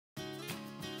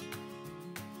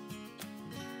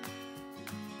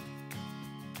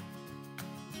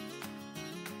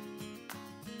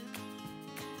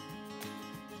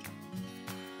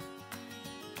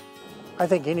I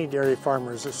think any dairy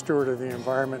farmer is a steward of the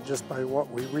environment just by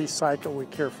what we recycle, we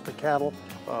care for the cattle.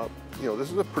 You know,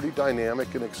 this is a pretty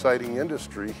dynamic and exciting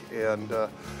industry, and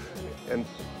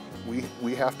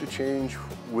we have to change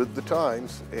with the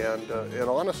times. And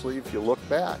honestly, if you look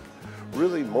back,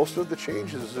 really most of the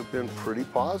changes have been pretty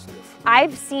positive.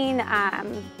 I've seen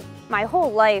my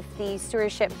whole life the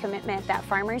stewardship commitment that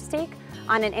farmers take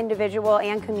on an individual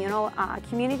and communal,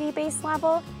 community-based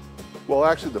level. Well,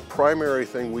 actually, the primary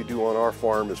thing we do on our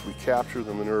farm is we capture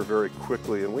the manure very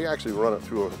quickly, and we actually run it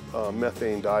through a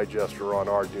methane digester on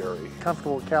our dairy.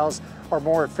 Comfortable cows are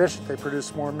more efficient, they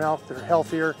produce more milk, they're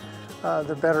healthier,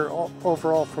 they're better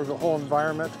overall for the whole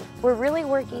environment. We're really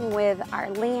working with our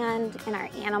land and our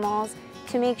animals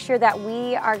to make sure that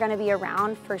we are going to be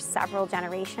around for several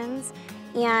generations.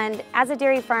 And as a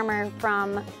dairy farmer,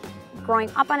 from growing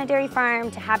up on a dairy farm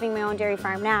to having my own dairy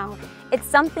farm now, it's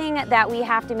something that we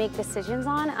have to make decisions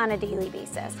on a daily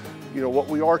basis. You know, what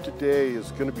we are today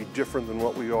is going to be different than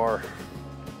what we are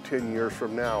 10 years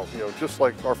from now. You know, just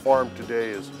like our farm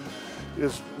today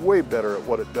is way better at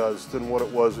what it does than what it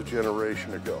was a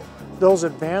generation ago. Those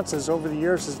advances over the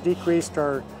years has decreased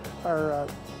our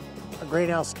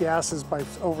greenhouse gases by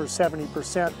over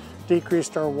 70%,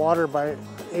 decreased our water by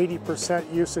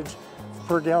 80% usage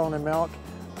per gallon of milk.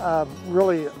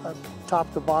 Really a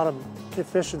top to bottom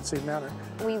efficiency manner.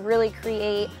 We really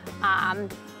create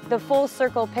the full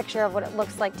circle picture of what it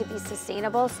looks like to be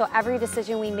sustainable. So every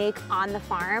decision we make on the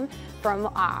farm,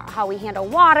 from how we handle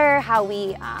water, how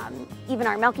we, even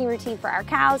our milking routine for our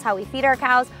cows, how we feed our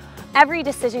cows, every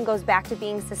decision goes back to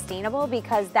being sustainable,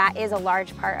 because that is a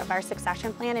large part of our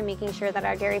succession plan and making sure that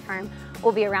our dairy farm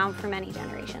will be around for many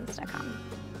generations to come.